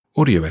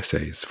Audio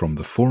essays from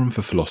the Forum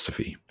for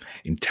Philosophy,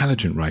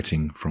 intelligent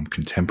writing from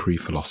contemporary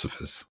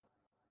philosophers.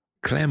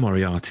 Claire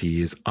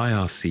Moriarty is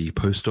IRC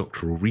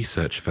postdoctoral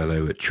research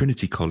fellow at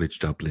Trinity College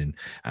Dublin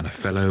and a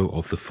fellow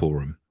of the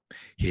Forum.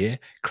 Here,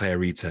 Claire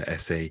reads her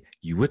essay,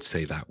 You Would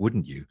Say That,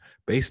 Wouldn't You?,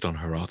 based on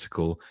her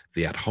article,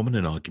 The Ad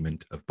Hominem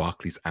Argument of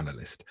Berkeley's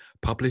Analyst,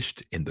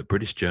 published in the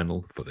British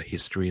Journal for the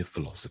History of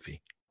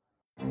Philosophy.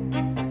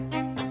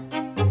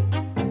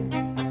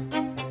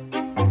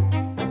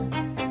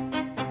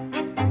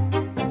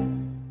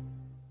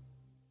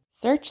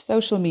 Search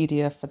social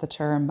media for the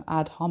term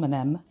ad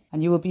hominem,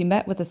 and you will be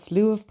met with a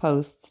slew of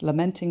posts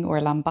lamenting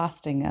or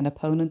lambasting an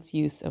opponent's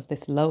use of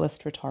this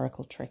lowest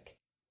rhetorical trick.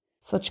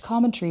 Such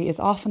commentary is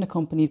often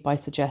accompanied by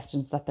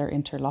suggestions that their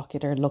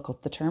interlocutor look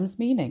up the term's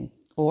meaning,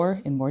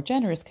 or, in more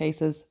generous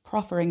cases,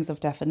 profferings of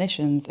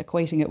definitions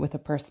equating it with a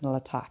personal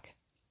attack.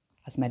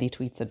 As many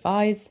tweets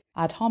advise,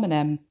 ad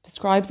hominem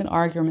describes an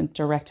argument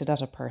directed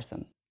at a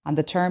person, and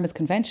the term is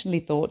conventionally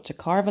thought to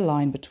carve a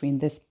line between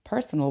this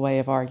personal way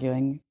of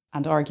arguing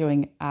and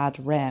arguing ad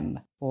rem,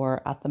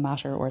 or at the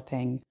matter or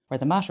thing, where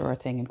the matter or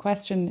thing in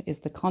question is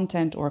the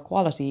content or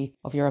quality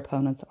of your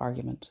opponent's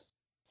argument.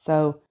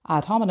 So,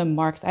 ad hominem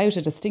marks out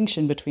a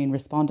distinction between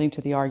responding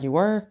to the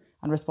arguer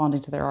and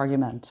responding to their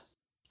argument.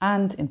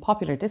 And in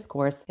popular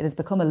discourse, it has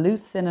become a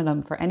loose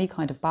synonym for any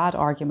kind of bad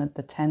argument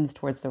that tends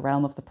towards the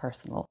realm of the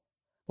personal.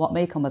 What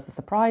may come as a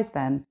surprise,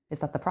 then, is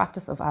that the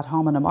practice of ad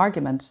hominem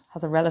argument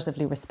has a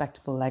relatively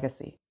respectable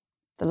legacy.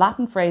 The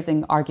Latin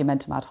phrasing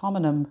argumentum ad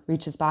hominem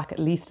reaches back at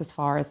least as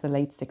far as the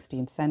late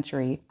 16th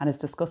century and is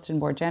discussed in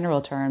more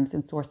general terms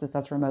in sources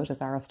as remote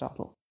as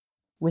Aristotle.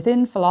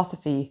 Within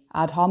philosophy,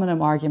 ad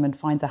hominem argument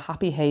finds a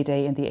happy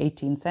heyday in the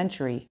 18th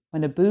century,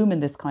 when a boom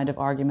in this kind of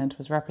argument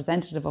was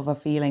representative of a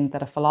feeling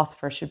that a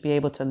philosopher should be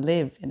able to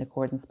live in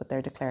accordance with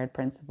their declared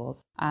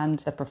principles, and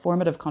that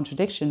performative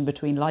contradiction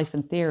between life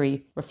and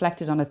theory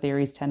reflected on a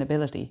theory's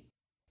tenability.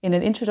 In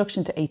an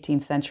introduction to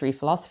 18th century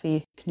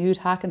philosophy, Knud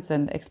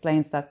Haakonssen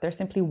explains that there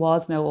simply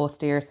was no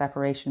austere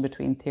separation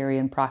between theory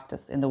and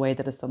practice in the way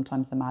that is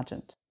sometimes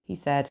imagined. He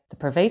said, the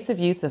pervasive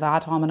use of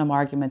ad hominem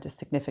argument is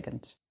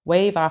significant.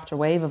 Wave after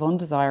wave of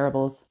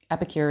undesirables,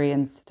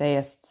 Epicureans,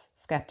 deists,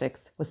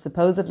 skeptics, was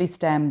supposedly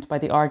stemmed by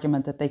the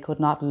argument that they could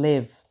not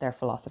live their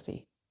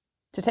philosophy.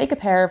 To take a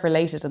pair of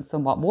related and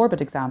somewhat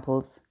morbid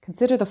examples,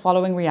 consider the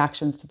following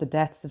reactions to the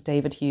deaths of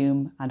David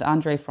Hume and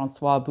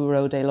André-François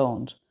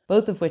Bourreau-Deslandes,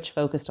 both of which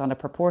focused on a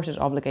purported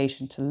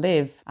obligation to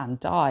live and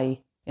die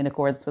in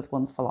accordance with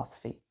one's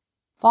philosophy.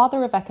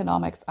 Father of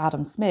economics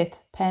Adam Smith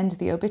penned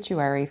the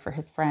obituary for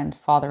his friend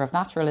Father of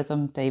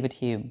naturalism David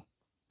Hume.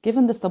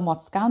 Given the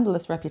somewhat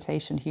scandalous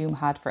reputation Hume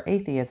had for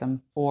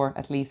atheism, or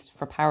at least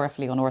for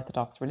powerfully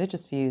unorthodox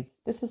religious views,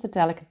 this was a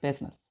delicate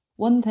business.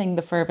 One thing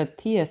the fervid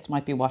theist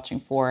might be watching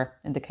for,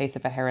 in the case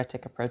of a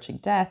heretic approaching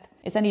death,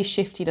 is any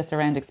shiftiness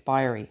around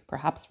expiry,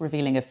 perhaps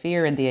revealing a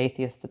fear in the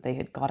atheist that they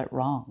had got it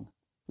wrong.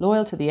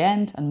 Loyal to the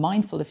end and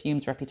mindful of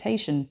Hume's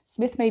reputation,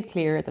 Smith made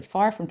clear that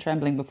far from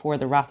trembling before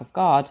the wrath of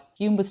God,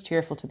 Hume was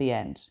cheerful to the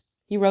end.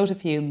 He wrote of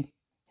Hume,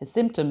 his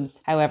symptoms,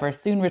 however,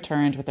 soon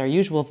returned with their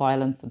usual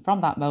violence, and from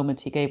that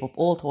moment he gave up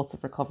all thoughts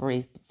of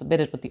recovery, but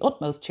submitted with the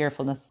utmost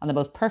cheerfulness and the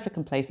most perfect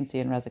complacency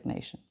and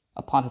resignation.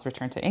 Upon his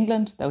return to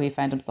England, though he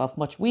found himself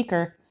much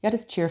weaker, yet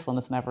his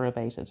cheerfulness never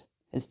abated.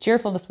 His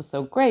cheerfulness was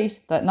so great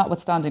that,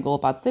 notwithstanding all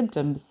bad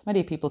symptoms,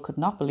 many people could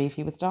not believe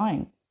he was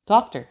dying.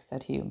 Doctor,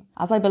 said Hume,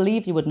 as I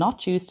believe you would not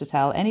choose to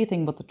tell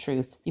anything but the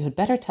truth, you had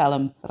better tell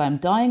him that I am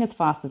dying as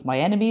fast as my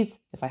enemies,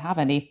 if I have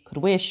any, could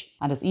wish,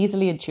 and as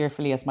easily and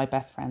cheerfully as my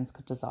best friends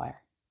could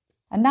desire.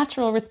 A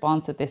natural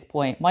response at this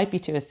point might be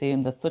to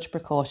assume that such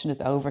precaution is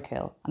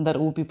overkill, and that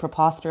it would be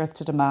preposterous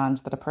to demand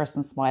that a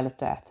person smile at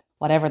death,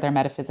 whatever their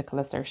metaphysical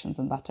assertions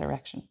in that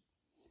direction.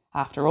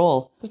 After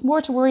all, there's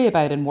more to worry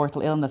about in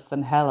mortal illness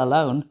than hell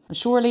alone, and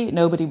surely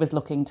nobody was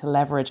looking to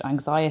leverage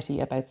anxiety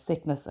about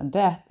sickness and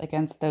death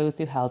against those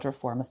who held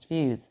reformist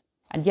views.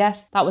 And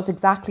yet, that was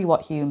exactly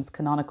what Hume's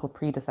canonical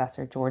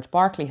predecessor George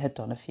Berkeley had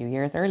done a few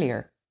years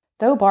earlier.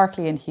 Though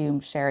Berkeley and Hume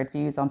shared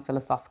views on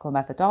philosophical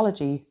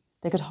methodology,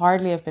 they could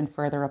hardly have been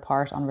further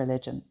apart on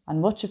religion,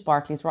 and much of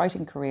Berkeley's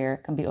writing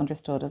career can be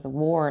understood as a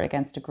war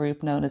against a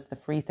group known as the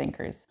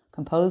Freethinkers,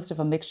 composed of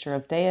a mixture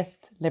of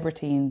deists,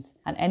 libertines,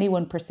 and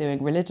anyone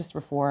pursuing religious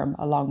reform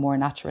along more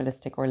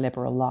naturalistic or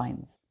liberal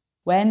lines.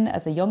 When,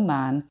 as a young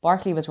man,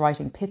 Berkeley was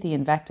writing pithy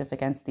invective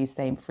against these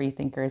same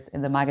freethinkers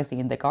in the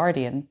magazine The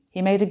Guardian,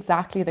 he made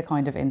exactly the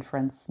kind of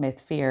inference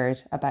Smith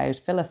feared about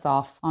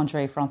philosophe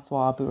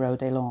André-François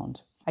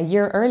Bourreau-Deslandes. A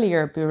year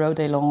earlier,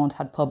 Bourreau-Deslandes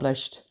had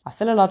published a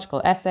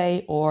philological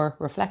essay, or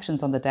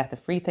Reflections on the Death of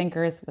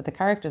Freethinkers, with the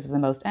characters of the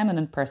most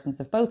eminent persons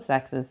of both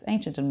sexes,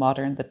 ancient and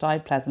modern, that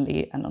died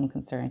pleasantly and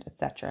unconcerned,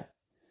 etc.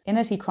 In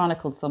it, he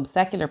chronicled some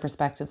secular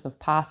perspectives of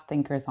past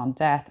thinkers on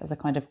death as a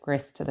kind of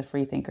grist to the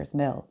freethinkers'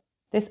 mill.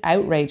 This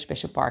outraged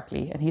Bishop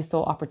Berkeley, and he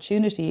saw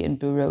opportunity in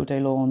Bureau de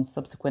Laun's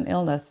subsequent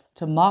illness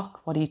to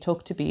mock what he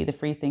took to be the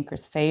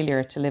freethinker's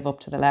failure to live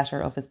up to the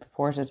letter of his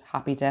purported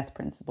happy death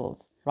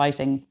principles,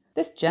 writing,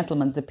 "This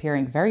gentleman's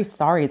appearing very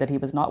sorry that he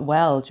was not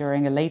well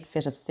during a late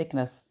fit of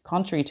sickness,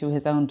 contrary to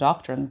his own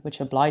doctrine, which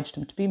obliged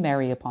him to be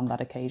merry upon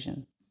that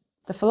occasion."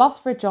 The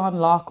philosopher John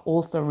Locke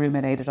also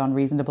ruminated on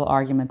reasonable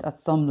argument at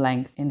some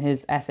length in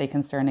his essay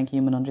concerning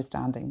human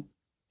understanding.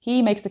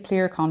 He makes a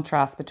clear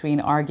contrast between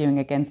arguing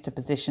against a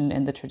position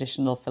in the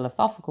traditional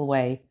philosophical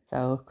way,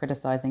 so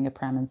criticising a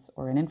premise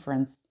or an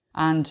inference,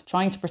 and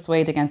trying to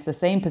persuade against the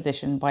same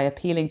position by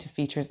appealing to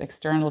features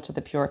external to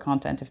the pure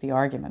content of the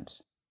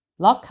argument.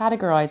 Locke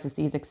categorises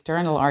these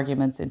external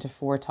arguments into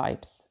 4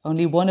 types,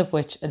 only one of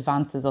which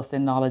advances us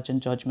in knowledge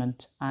and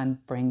judgment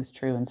and brings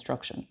true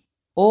instruction.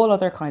 All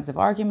other kinds of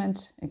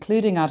argument,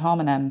 including ad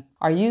hominem,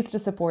 are used to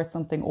support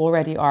something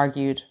already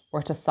argued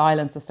or to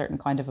silence a certain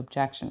kind of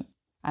objection.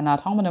 An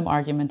ad hominem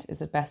argument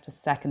is at best a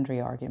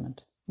secondary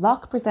argument.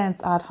 Locke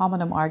presents ad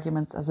hominem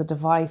arguments as a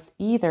device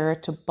either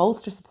to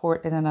bolster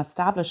support in an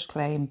established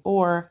claim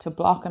or to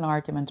block an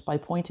argument by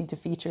pointing to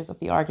features of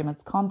the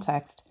argument's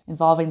context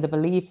involving the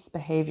beliefs,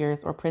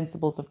 behaviours or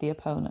principles of the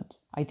opponent,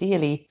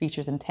 ideally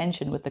features in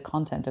tension with the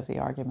content of the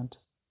argument.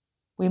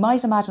 We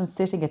might imagine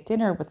sitting at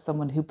dinner with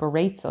someone who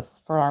berates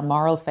us for our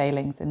moral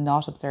failings in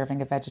not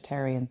observing a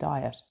vegetarian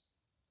diet.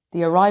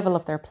 The arrival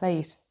of their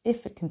plate,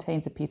 if it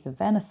contains a piece of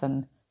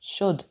venison,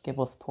 should give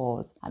us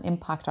pause and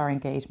impact our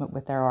engagement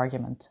with their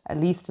argument, at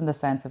least in the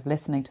sense of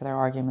listening to their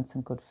arguments in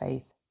good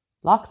faith.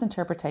 Locke's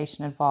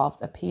interpretation involves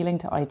appealing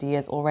to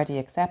ideas already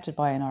accepted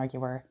by an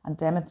arguer and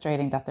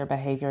demonstrating that their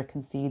behaviour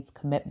concedes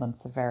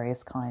commitments of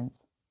various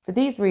kinds. For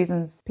these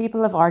reasons,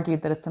 people have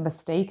argued that it's a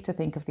mistake to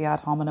think of the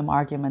ad hominem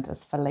argument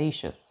as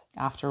fallacious.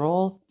 After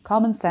all,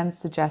 common sense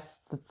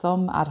suggests that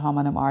some ad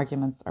hominem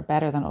arguments are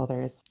better than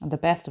others, and the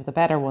best of the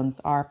better ones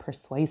are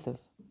persuasive.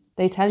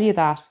 They tell you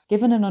that,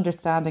 given an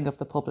understanding of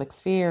the public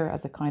sphere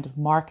as a kind of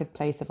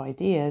marketplace of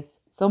ideas,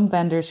 some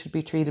vendors should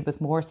be treated with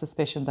more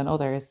suspicion than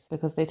others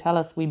because they tell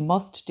us we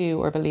must do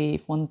or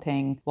believe one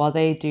thing while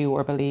they do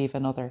or believe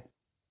another.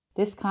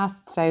 This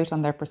casts doubt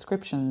on their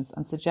prescriptions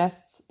and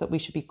suggests that we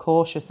should be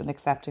cautious in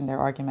accepting their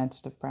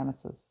argumentative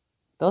premises.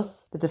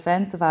 Thus, the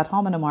defence of ad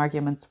hominem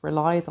arguments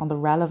relies on the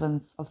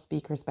relevance of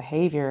speakers'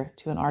 behaviour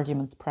to an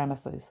argument's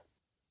premises.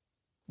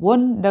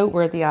 One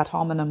noteworthy ad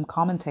hominem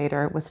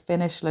commentator was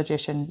Finnish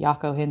logician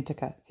Jaakko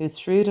Hintikka, whose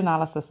shrewd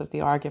analysis of the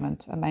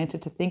argument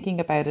amounted to thinking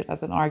about it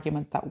as an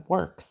argument that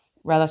works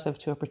relative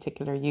to a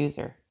particular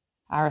user.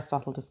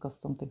 Aristotle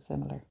discussed something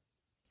similar.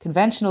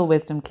 Conventional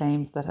wisdom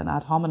claims that an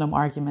ad hominem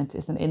argument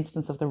is an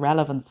instance of the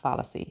relevance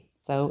fallacy,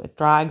 so it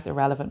drags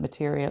irrelevant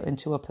material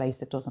into a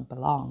place it doesn't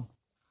belong.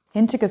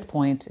 Hintikka's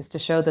point is to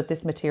show that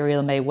this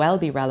material may well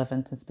be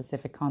relevant in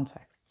specific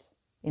contexts.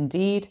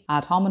 Indeed,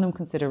 ad hominem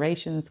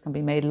considerations can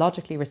be made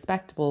logically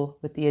respectable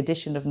with the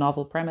addition of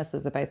novel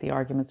premises about the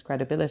argument's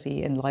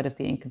credibility in light of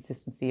the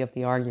inconsistency of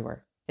the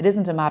arguer. It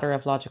isn't a matter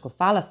of logical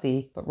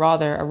fallacy, but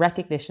rather a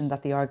recognition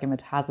that the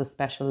argument has a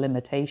special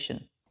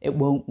limitation. It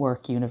won't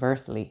work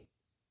universally.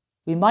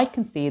 We might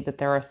concede that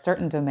there are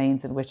certain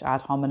domains in which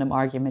ad hominem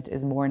argument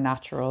is more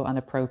natural and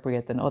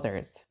appropriate than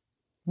others.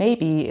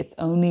 Maybe it's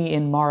only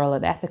in moral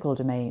and ethical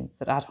domains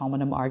that ad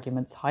hominem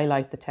arguments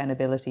highlight the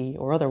tenability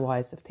or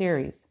otherwise of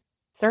theories.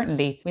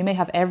 Certainly, we may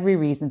have every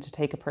reason to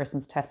take a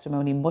person's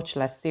testimony much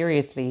less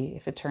seriously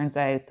if it turns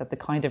out that the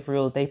kind of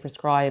rule they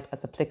prescribe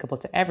as applicable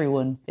to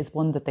everyone is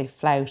one that they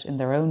flout in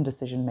their own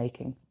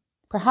decision-making.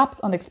 Perhaps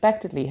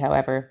unexpectedly,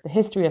 however, the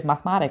history of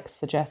mathematics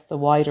suggests a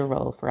wider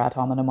role for ad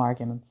hominem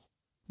arguments.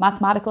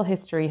 Mathematical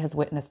history has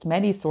witnessed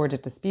many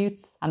sordid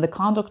disputes, and the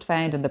conduct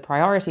found in the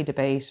priority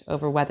debate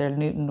over whether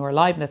Newton or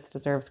Leibniz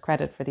deserves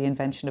credit for the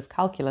invention of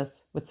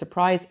calculus would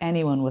surprise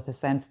anyone with a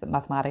sense that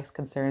mathematics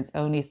concerns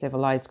only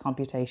civilized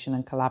computation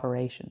and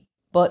collaboration.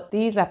 But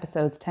these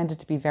episodes tended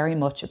to be very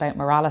much about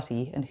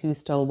morality and who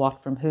stole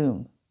what from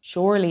whom.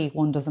 Surely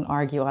one doesn't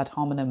argue ad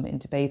hominem in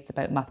debates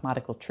about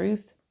mathematical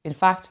truth. In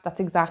fact, that's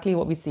exactly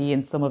what we see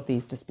in some of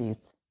these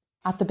disputes.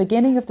 At the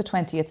beginning of the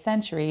 20th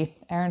century,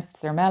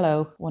 Ernst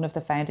Zermelo, one of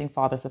the founding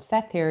fathers of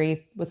set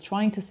theory, was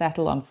trying to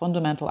settle on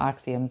fundamental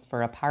axioms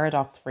for a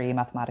paradox-free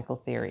mathematical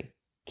theory.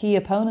 Key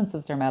opponents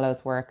of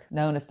Zermelo's work,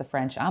 known as the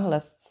French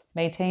analysts,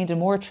 maintained a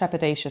more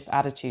trepidatious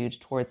attitude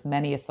towards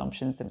many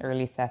assumptions in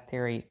early set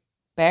theory.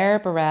 Baer,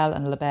 Borel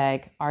and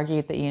Lebesgue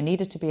argued that you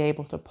needed to be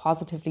able to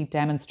positively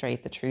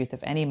demonstrate the truth of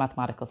any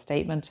mathematical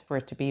statement for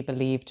it to be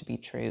believed to be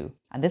true.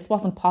 And this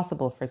wasn't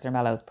possible for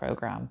Zermelo's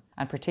programme,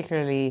 and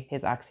particularly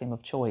his axiom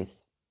of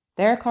choice.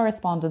 Their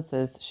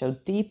correspondences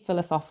showed deep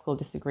philosophical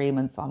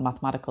disagreements on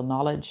mathematical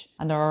knowledge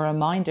and are a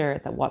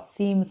reminder that what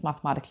seems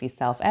mathematically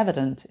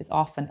self-evident is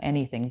often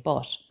anything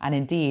but, and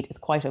indeed is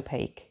quite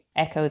opaque.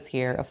 Echoes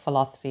here of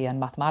philosophy and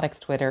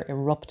mathematics Twitter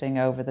erupting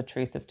over the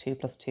truth of 2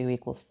 + 2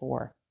 =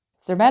 4.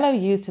 Zermelo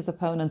used his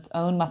opponents'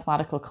 own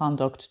mathematical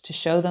conduct to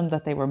show them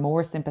that they were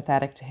more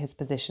sympathetic to his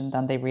position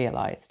than they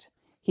realised.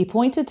 He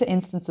pointed to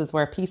instances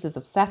where pieces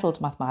of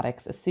settled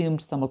mathematics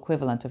assumed some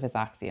equivalent of his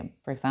axiom,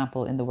 for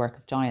example in the work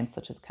of giants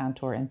such as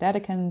Cantor and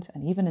Dedekind,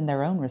 and even in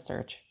their own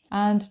research,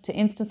 and to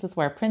instances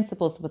where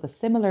principles with a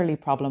similarly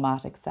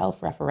problematic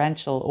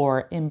self-referential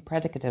or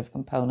impredicative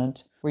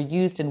component were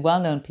used in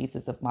well-known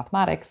pieces of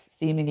mathematics,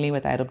 seemingly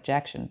without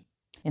objection.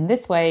 In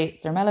this way,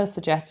 Zermelo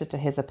suggested to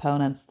his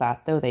opponents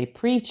that though they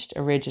preached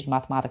a rigid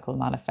mathematical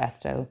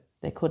manifesto,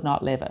 they could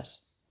not live it.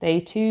 They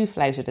too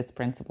flouted its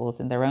principles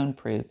in their own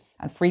proofs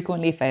and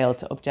frequently failed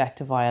to object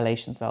to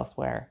violations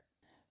elsewhere.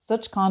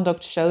 Such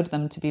conduct showed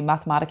them to be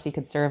mathematically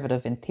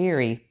conservative in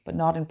theory, but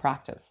not in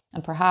practice,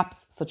 and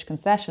perhaps such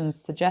concessions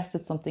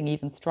suggested something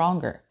even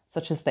stronger,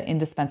 such as the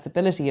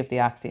indispensability of the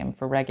axiom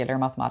for regular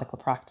mathematical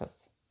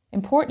practice.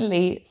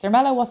 Importantly,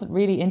 Zermelo wasn't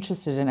really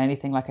interested in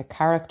anything like a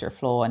character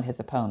flaw in his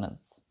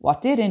opponents.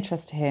 What did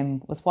interest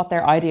him was what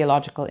their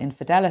ideological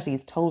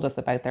infidelities told us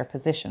about their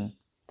position,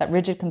 that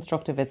rigid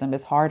constructivism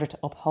is harder to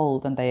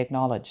uphold than they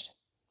acknowledged.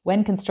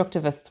 When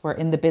constructivists were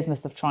in the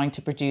business of trying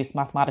to produce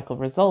mathematical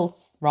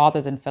results,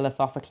 rather than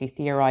philosophically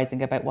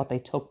theorizing about what they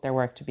took their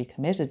work to be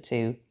committed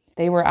to,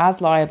 they were as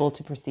liable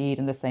to proceed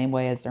in the same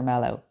way as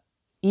Zermelo.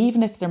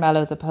 Even if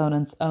Zermelo's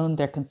opponents owned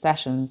their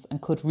concessions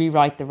and could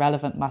rewrite the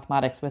relevant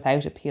mathematics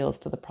without appeals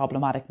to the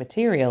problematic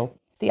material,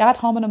 the ad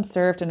hominem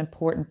served an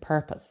important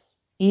purpose.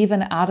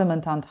 Even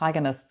adamant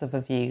antagonists of a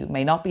view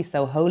may not be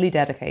so wholly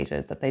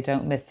dedicated that they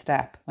don't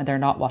misstep when they're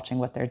not watching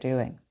what they're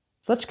doing.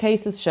 Such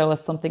cases show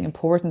us something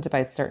important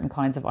about certain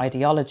kinds of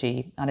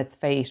ideology and its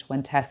fate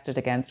when tested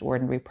against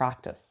ordinary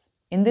practice.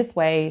 In this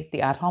way,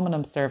 the ad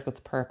hominem serves its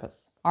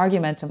purpose.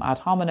 Argumentum ad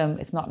hominem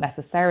is not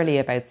necessarily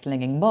about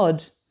slinging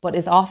mud, but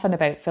is often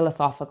about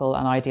philosophical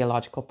and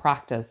ideological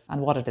practice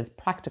and what it is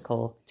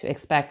practical to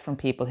expect from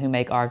people who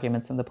make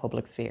arguments in the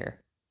public sphere.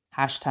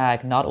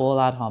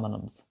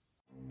 #NotAllAdHominems.